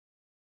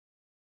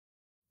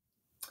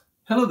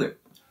Hello there.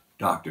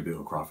 Dr.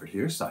 Bill Crawford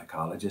here,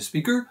 psychologist,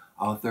 speaker,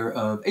 author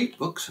of 8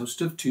 books, host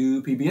of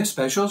 2 PBS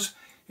specials,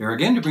 here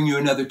again to bring you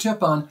another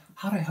tip on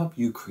how to help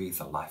you create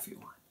the life you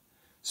want.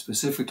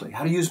 Specifically,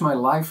 how to use my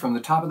life from the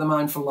top of the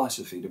mind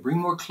philosophy to bring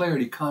more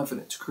clarity,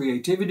 confidence,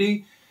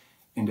 creativity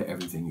into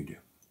everything you do.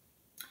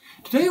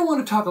 Today I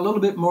want to talk a little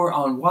bit more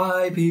on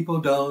why people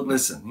don't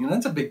listen.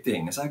 That's a big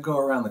thing. As I go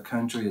around the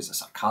country as a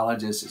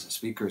psychologist, as a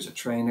speaker, as a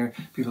trainer,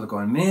 people are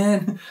going,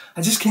 man,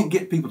 I just can't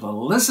get people to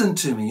listen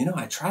to me.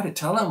 I try to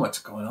tell them what's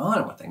going on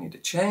and what they need to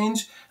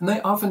change, and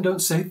they often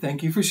don't say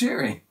thank you for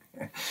sharing.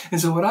 And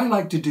so what I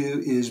like to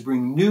do is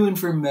bring new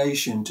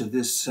information to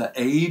this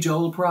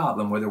age-old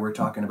problem, whether we're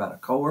talking about a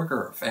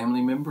coworker or a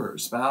family member or a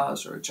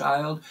spouse or a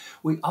child.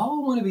 We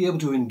all want to be able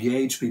to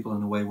engage people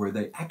in a way where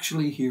they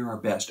actually hear our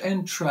best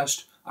and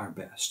trust our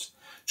best.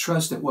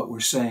 Trust that what we're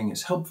saying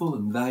is helpful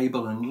and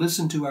valuable, and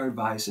listen to our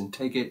advice and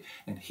take it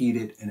and heed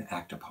it and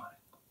act upon it.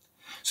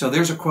 So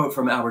there's a quote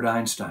from Albert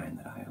Einstein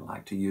that I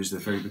like to use at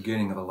the very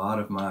beginning of a lot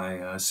of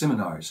my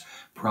seminars.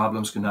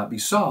 Problems cannot be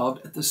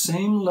solved at the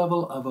same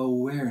level of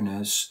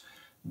awareness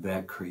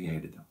that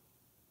created them.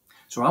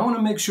 So I want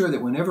to make sure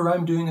that whenever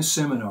I'm doing a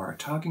seminar or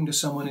talking to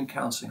someone in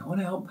counseling, I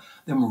want to help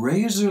them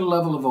raise their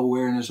level of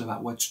awareness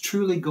about what's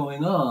truly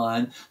going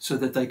on so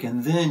that they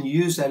can then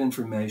use that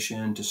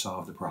information to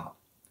solve the problem.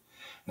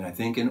 And I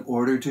think in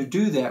order to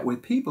do that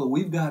with people,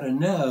 we've got to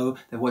know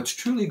that what's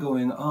truly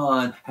going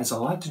on has a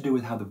lot to do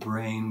with how the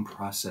brain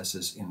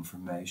processes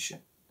information.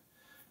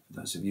 For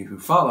those of you who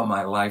follow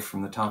my life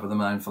from the top of the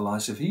mind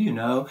philosophy,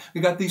 we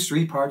got these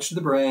 3 parts of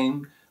the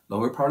brain.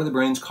 Lower part of the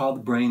brain is called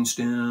the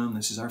brainstem.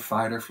 This is our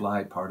fight or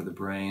flight part of the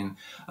brain.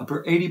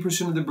 Upper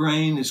 80% of the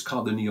brain is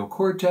called the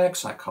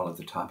neocortex. I call it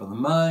the top of the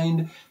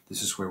mind.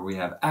 This is where we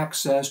have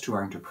access to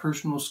our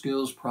interpersonal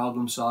skills,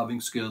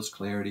 problem-solving skills,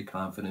 clarity,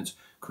 confidence,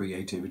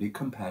 creativity,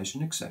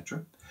 compassion,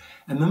 etc.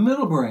 And the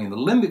middle brain, the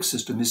limbic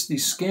system, is the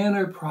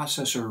scanner,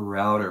 processor,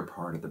 router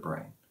part of the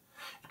brain.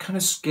 It kind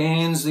of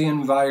scans the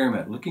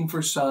environment, looking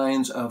for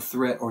signs of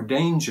threat or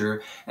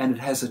danger, and it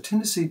has a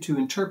tendency to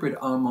interpret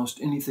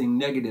almost anything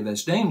negative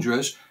as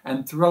dangerous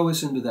and throw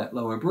us into that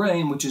lower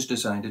brain, which is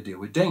designed to deal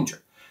with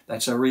danger.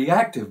 That's a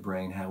reactive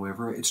brain,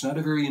 however. It's not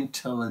a very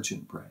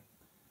intelligent brain.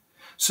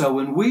 So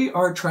when we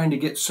are trying to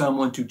get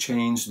someone to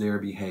change their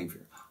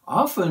behavior,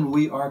 often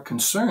we are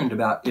concerned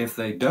about if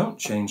they don't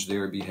change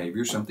their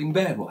behavior, something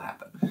bad will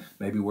happen.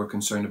 Maybe we're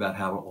concerned about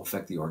how it will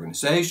affect the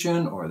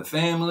organization or the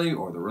family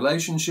or the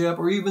relationship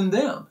or even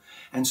them.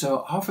 And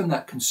so often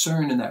that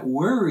concern and that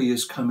worry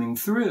is coming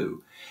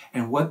through.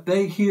 And what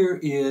they hear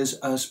is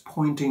us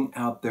pointing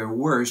out their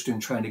worst and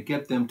trying to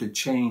get them to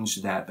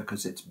change that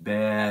because it's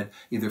bad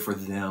either for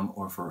them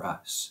or for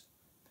us.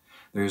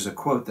 There's a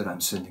quote that I'm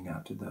sending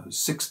out to those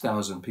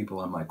 6,000 people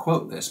on my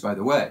quote list. By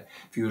the way,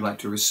 if you would like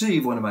to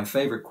receive one of my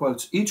favorite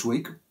quotes each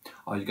week,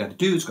 all you got to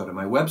do is go to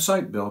my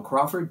website,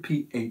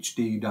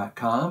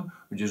 billcrawfordphd.com,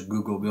 or just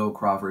Google Bill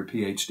Crawford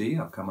PhD.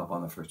 I'll come up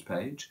on the first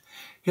page.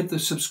 Hit the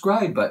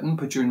subscribe button,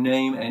 put your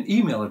name and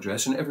email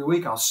address, and every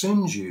week I'll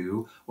send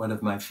you one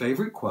of my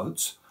favorite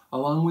quotes,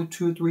 along with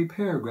 2 or 3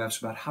 paragraphs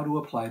about how to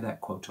apply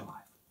that quote to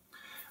life.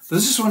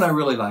 This is one I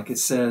really like. It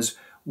says,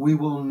 "We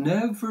will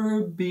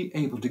never be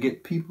able to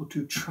get people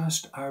to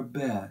trust our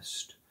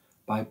best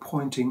by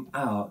pointing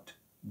out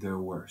their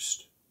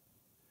worst."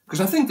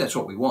 Because I think that's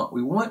what we want.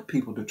 We want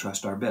people to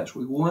trust our best.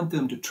 We want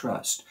them to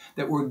trust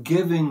that we're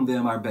giving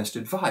them our best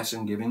advice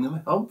and giving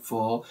them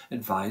helpful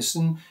advice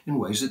in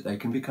ways that they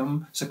can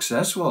become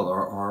successful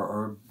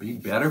or be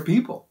better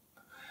people.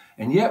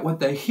 And yet what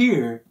they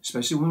hear,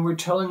 especially when we're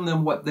telling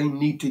them what they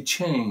need to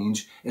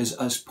change, is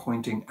us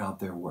pointing out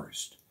their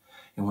worst.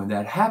 And when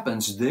that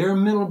happens, their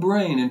middle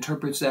brain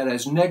interprets that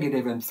as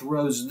negative and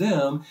throws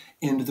them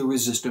into the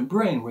resistant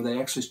brain, where they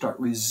actually start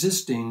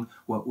resisting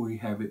what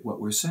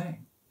we're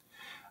saying.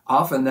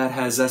 Often that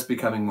has us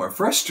becoming more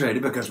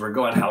frustrated because we're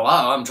going,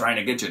 hello, I'm trying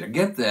to get you to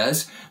get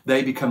this.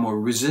 They become more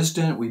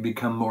resistant. We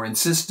become more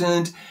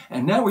insistent.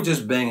 And now we're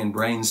just banging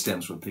brain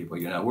stems with people.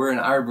 We're in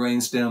our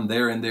brain stem,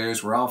 they're in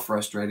theirs. We're all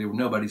frustrated.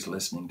 Nobody's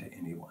listening to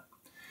anyone.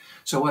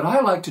 So what I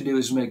like to do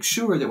is make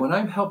sure that when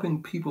I'm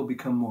helping people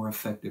become more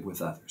effective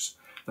with others,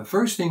 the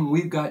first thing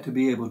we've got to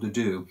be able to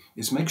do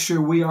is make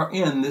sure we are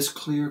in this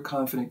clear,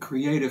 confident,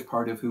 creative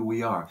part of who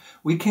we are.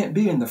 We can't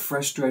be in the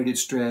frustrated,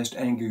 stressed,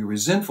 angry,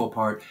 resentful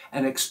part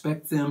and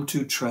expect them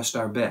to trust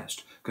our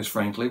best. Because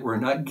frankly, we're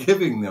not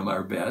giving them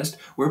our best.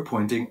 We're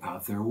pointing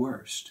out their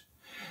worst.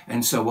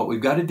 And so what we've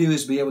got to do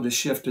is be able to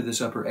shift to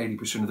this upper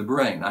 80% of the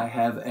brain. I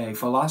have a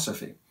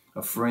philosophy,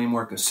 a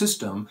framework, a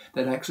system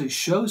that actually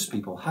shows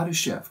people how to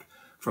shift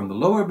from the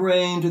lower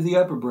brain to the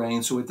upper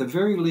brain, so at the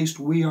very least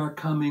we are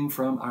coming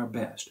from our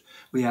best.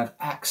 We have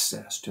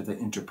access to the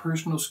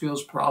interpersonal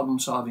skills,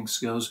 problem-solving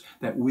skills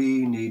that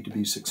we need to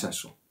be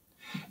successful.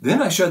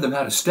 Then I show them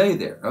how to stay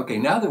there. Okay,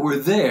 now that we're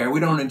there, we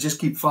don't want to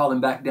just keep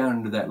falling back down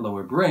into that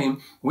lower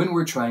brain when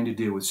we're trying to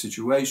deal with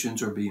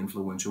situations or be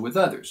influential with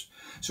others.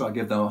 So I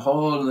give them a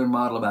whole other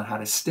model about how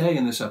to stay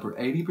in this upper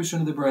 80%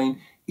 of the brain,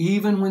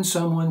 even when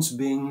someone's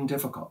being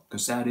difficult,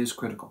 because that is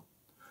critical.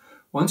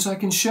 Once I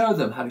can show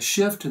them how to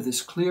shift to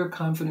this clear,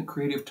 confident,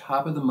 creative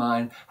top of the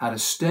mind, how to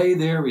stay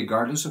there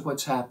regardless of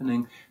what's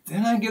happening,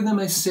 then I give them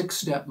a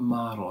 6-step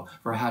model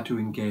for how to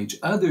engage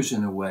others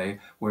in a way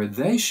where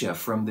they shift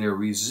from their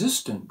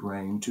resistant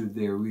brain to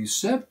their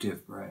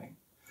receptive brain.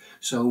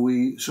 So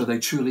they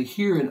truly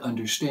hear and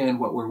understand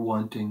what we're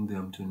wanting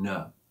them to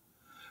know.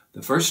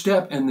 The first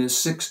step in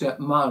this 6-step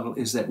model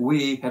is that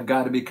we have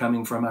got to be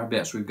coming from our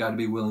best. We've got to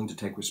be willing to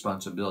take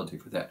responsibility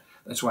for that.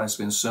 That's why I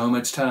spend so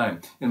much time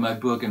in my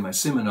book and my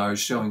seminars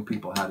showing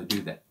people how to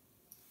do that.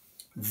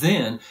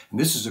 Then, and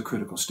this is a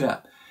critical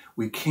step,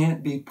 we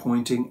can't be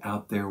pointing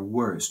out their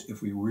worst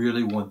if we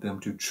really want them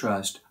to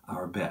trust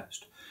our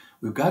best.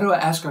 We've got to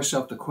ask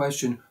ourselves the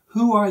question,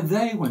 who are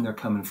they when they're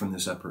coming from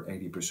this upper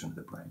 80% of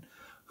the brain?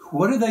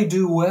 What do they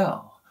do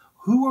well?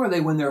 Who are they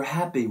when they're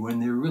happy,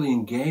 when they're really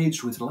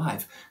engaged with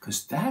life?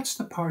 Because that's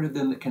the part of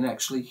them that can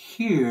actually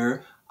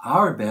hear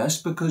our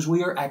best because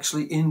we are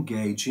actually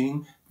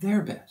engaging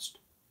their best.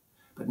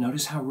 But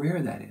notice how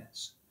rare that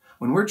is.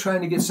 When we're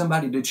trying to get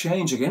somebody to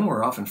change, again,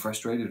 we're often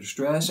frustrated or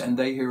stressed, and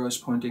they hear us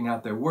pointing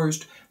out their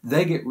worst.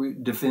 They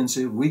get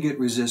defensive, we get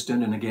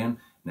resistant, and again,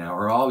 now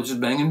we're all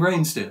just banging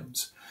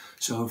brainstems.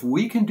 So if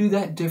we can do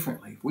that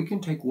differently, if we can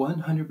take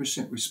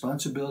 100%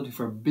 responsibility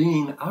for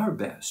being our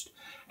best,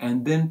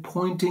 and then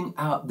pointing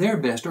out their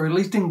best, or at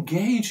least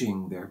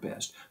engaging their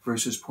best,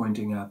 versus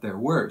pointing out their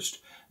worst,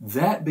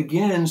 that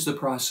begins the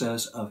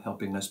process of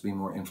helping us be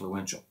more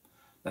influential.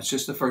 That's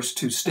just the first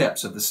 2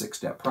 steps of the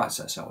 6-step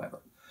process, however.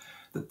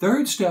 The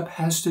third step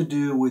has to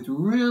do with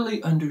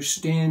really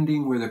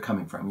understanding where they're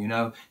coming from. You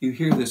know, you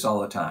hear this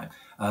all the time.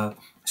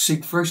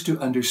 Seek first to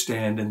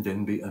understand and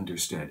then be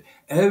understood.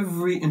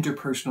 Every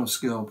interpersonal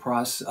skill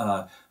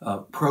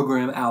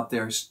program out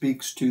there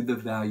speaks to the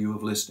value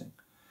of listening.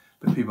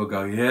 But people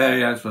go,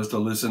 yeah, I'm supposed to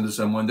listen to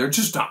someone. They're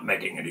just not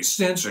making any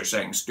sense. They're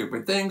saying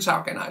stupid things.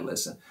 How can I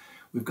listen?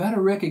 We've got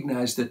to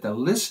recognize that the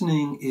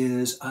listening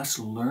is us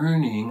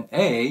learning,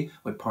 A,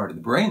 what part of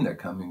the brain they're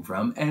coming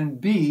from,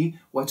 and B,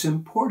 what's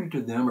important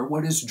to them or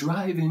what is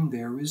driving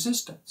their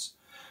resistance.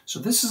 So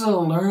this is a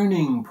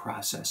learning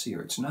process here.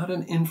 It's not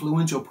an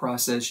influential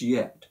process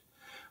yet.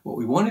 What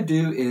we want to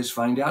do is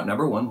find out,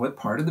 number one, what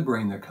part of the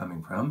brain they're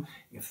coming from.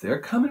 If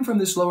they're coming from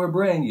this lower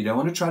brain, you don't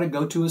want to try to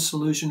go to a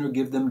solution or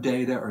give them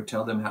data or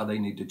tell them how they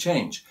need to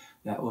change.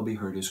 That will be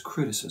heard as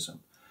criticism.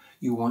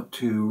 You want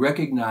to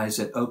recognize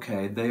that,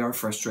 okay, they are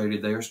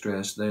frustrated, they are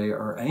stressed, they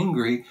are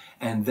angry,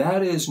 and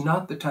that is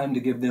not the time to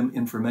give them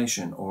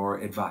information or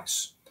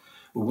advice.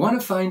 We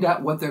want to find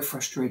out what they're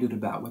frustrated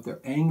about, what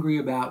they're angry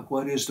about,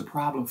 what is the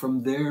problem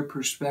from their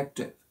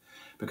perspective.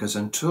 Because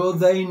until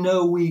they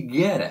know we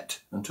get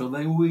it, until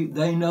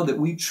they know that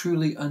we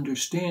truly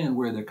understand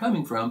where they're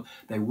coming from,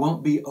 they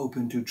won't be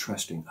open to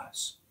trusting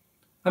us.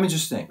 I mean,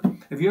 just think,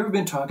 have you ever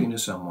been talking to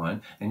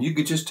someone and you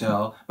could just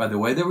tell by the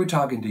way they were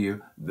talking to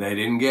you, they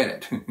didn't get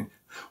it?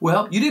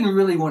 Well, you didn't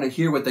really want to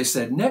hear what they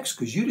said next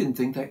because you didn't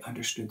think they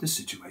understood the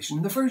situation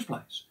in the first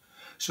place.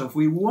 So if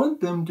we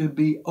want them to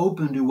be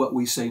open to what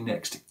we say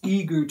next,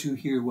 eager to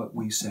hear what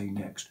we say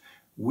next,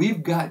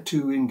 we've got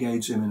to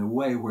engage them in a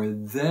way where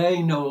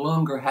they no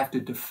longer have to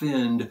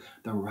defend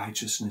the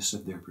righteousness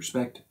of their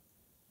perspective.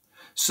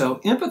 So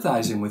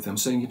empathizing with them,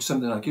 saying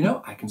something like, you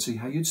know, I can see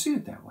how you'd see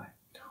it that way.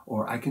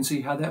 Or I can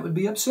see how that would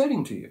be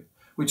upsetting to you.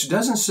 Which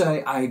doesn't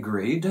say I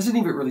agree. It doesn't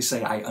even really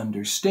say I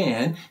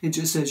understand. It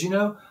just says, you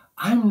know,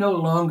 I'm no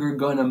longer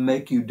going to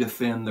make you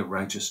defend the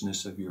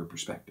righteousness of your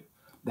perspective.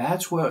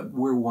 That's what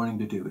we're wanting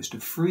to do, is to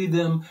free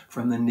them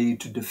from the need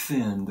to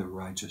defend the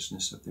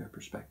righteousness of their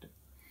perspective.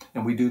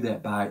 And we do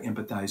that by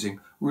empathizing,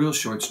 real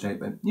short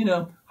statement, you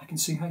know, I can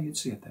see how you'd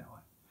see it that way.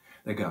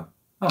 They go,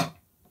 oh,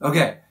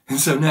 okay. And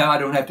so now I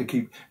don't have to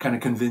keep kind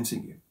of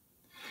convincing you.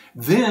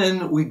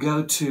 Then we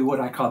go to what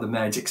I call the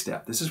magic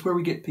step. This is where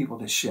we get people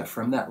to shift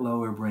from that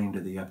lower brain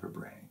to the upper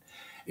brain.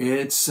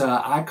 It's,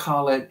 I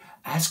call it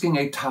asking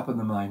a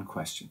top-of-the-mind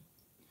question.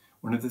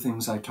 One of the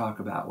things I talk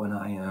about when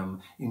I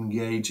am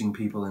engaging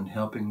people and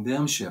helping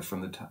them shift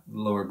from the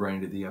lower brain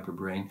to the upper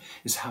brain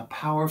is how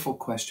powerful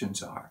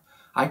questions are.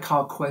 I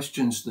call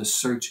questions the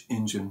search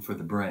engine for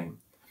the brain.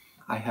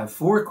 I have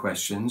 4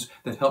 questions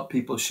that help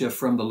people shift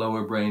from the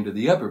lower brain to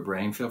the upper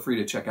brain. Feel free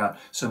to check out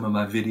some of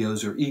my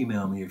videos or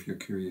email me if you're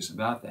curious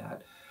about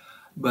that.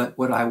 But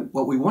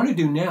what we want to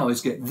do now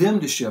is get them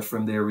to shift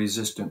from their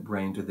resistant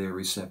brain to their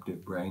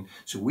receptive brain.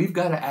 So we've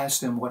got to ask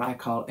them what I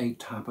call a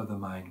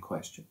top-of-the-mind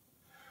question.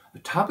 The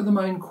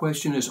top-of-the-mind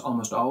question is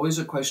almost always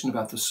a question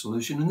about the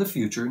solution in the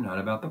future, not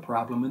about the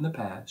problem in the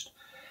past.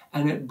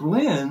 And it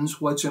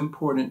blends what's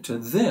important to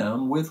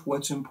them with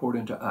what's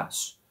important to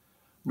us.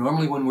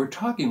 Normally when we're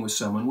talking with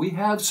someone, we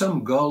have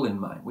some goal in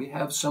mind. We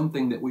have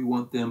something that we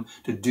want them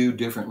to do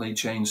differently,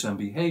 change some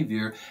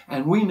behavior,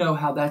 and we know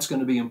how that's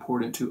going to be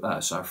important to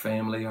us, our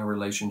family, our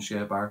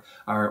relationship, our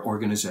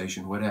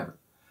organization, whatever.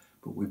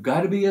 But we've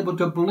got to be able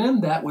to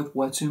blend that with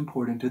what's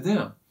important to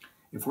them.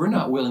 If we're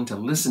not willing to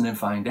listen and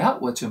find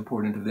out what's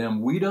important to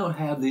them, we don't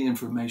have the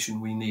information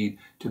we need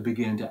to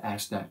begin to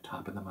ask that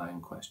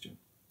top-of-the-mind question.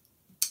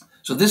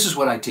 So this is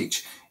what I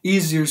teach.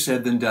 Easier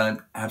said than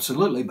done,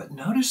 absolutely. But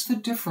notice the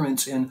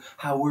difference in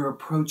how we're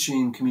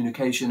approaching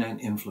communication and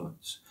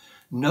influence.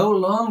 No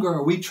longer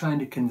are we trying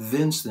to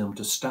convince them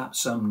to stop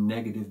some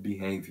negative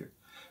behavior,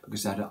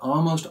 because that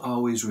almost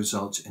always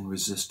results in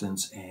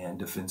resistance and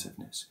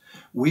defensiveness.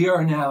 We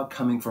are now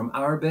coming from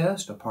our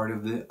best, a part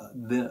of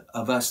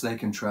us they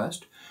can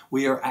trust.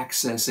 We are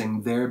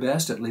accessing their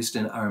best, at least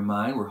in our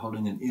mind. We're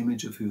holding an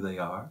image of who they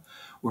are.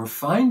 We're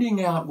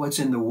finding out what's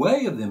in the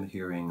way of them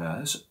hearing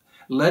us,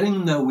 letting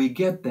them know we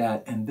get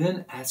that, and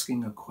then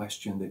asking a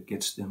question that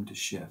gets them to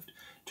shift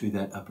to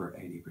that upper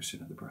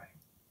 80% of the brain.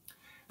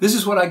 This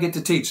is what I get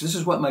to teach. This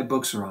is what my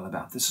books are all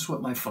about. This is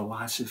what my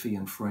philosophy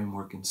and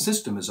framework and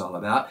system is all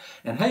about.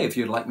 And hey, if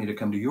you'd like me to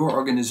come to your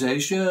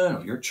organization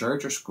or your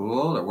church or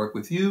school or work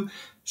with you,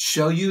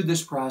 show you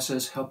this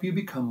process, help you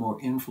become more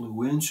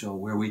influential,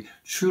 where we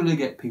truly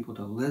get people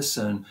to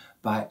listen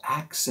by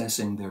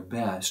accessing their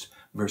best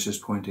versus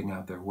pointing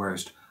out their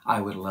worst, I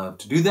would love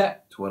to do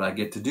that. It's what I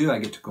get to do. I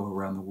get to go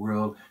around the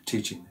world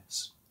teaching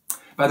this.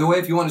 By the way,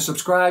 if you want to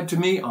subscribe to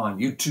me on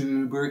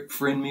YouTube or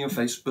friend me on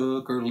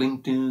Facebook or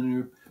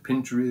LinkedIn or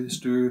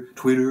Pinterest or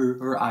Twitter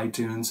or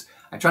iTunes,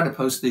 I try to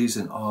post these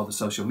in all the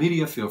social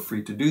media. Feel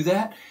free to do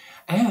that.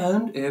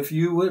 And if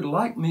you would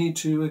like me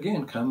to,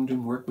 again, come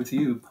and work with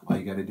you, all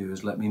you got to do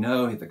is let me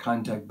know. Hit the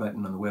contact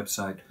button on the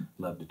website.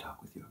 Love to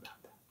talk with you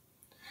about that.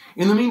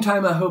 In the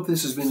meantime, I hope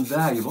this has been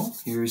valuable.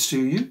 Here's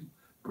to you,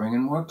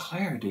 bringing more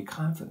clarity,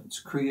 confidence,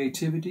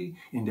 creativity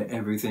into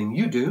everything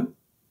you do.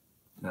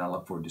 And I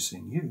look forward to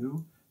seeing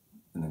you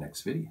in the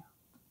next video.